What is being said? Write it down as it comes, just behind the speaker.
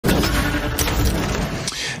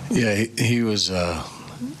Yeah, he was.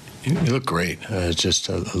 He looked great. I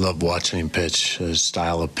love watching him pitch. His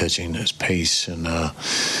style of pitching, his pace, and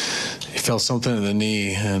he felt something in the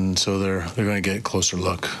knee, and so they're going to get a closer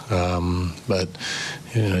look. But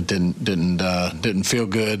it didn't feel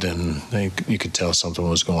good, and you could tell something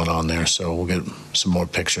was going on there. So we'll get some more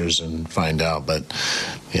pictures and find out. But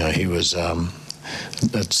he was.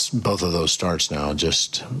 That's both of those starts now,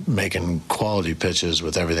 just making quality pitches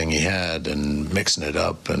with everything he had and mixing it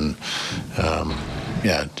up, and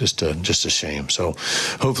just a shame. So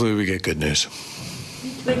hopefully we get good news.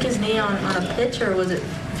 Make his knee on a pitch, or was it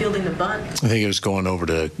fielding the bunt? I think it was going over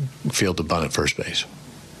to field the bunt at first base.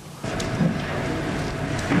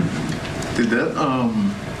 Did that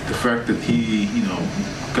the fact that he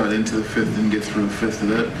got into the fifth and get through the fifth, did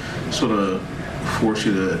that sort of force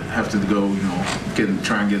you to have to go,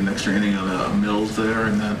 try and get an extra inning on Mills there,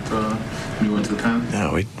 and that when you went to the 10th?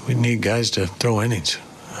 Yeah, we need guys to throw innings.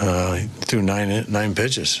 He threw nine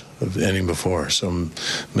pitches of the inning before, so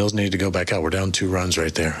Mills needed to go back out. We're down 2 runs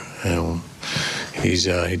right there, and he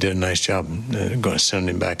did a nice job. Going to send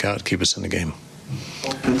him back out, keep us in the game.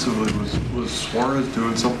 Offensively, was Suarez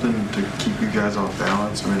doing something to keep you guys off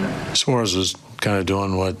balance? Suarez was kind of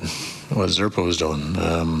doing what Zerpa was doing.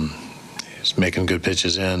 He's making good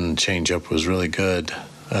pitches in. Changeup was really good.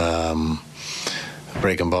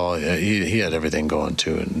 Breaking ball, he had everything going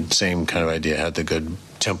too, and same kind of idea. Had the good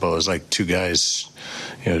tempo. It was like 2 guys,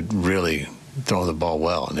 really throwing the ball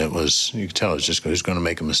well, and you could tell it was just who's going to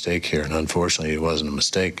make a mistake here, and unfortunately, it wasn't a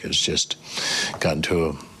mistake. It's just got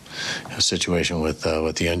into a situation with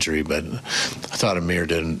the injury, but I thought Amir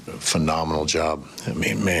did a phenomenal job. I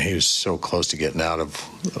mean, man, he was so close to getting out of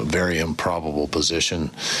a very improbable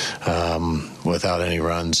position without any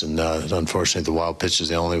runs, and unfortunately the wild pitch is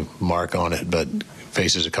the only mark on it, but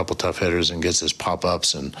faces a couple tough hitters and gets his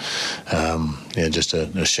pop-ups, and just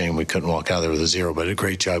a shame we couldn't walk out there with a 0, but a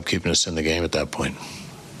great job keeping us in the game at that point.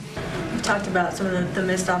 You talked about some of the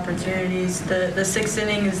missed opportunities. The 6th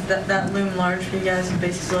inning, is that loomed large for you guys,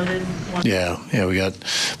 bases loaded? Yeah, we got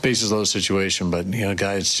bases loaded situation, but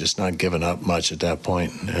guys just not giving up much at that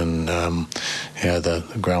point, and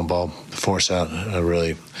the ground ball force out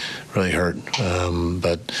really hurt.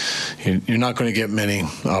 But you're not going to get many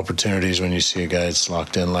opportunities when you see a guy that's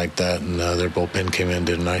locked in like that, and their bullpen came in and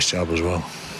did a nice job as well.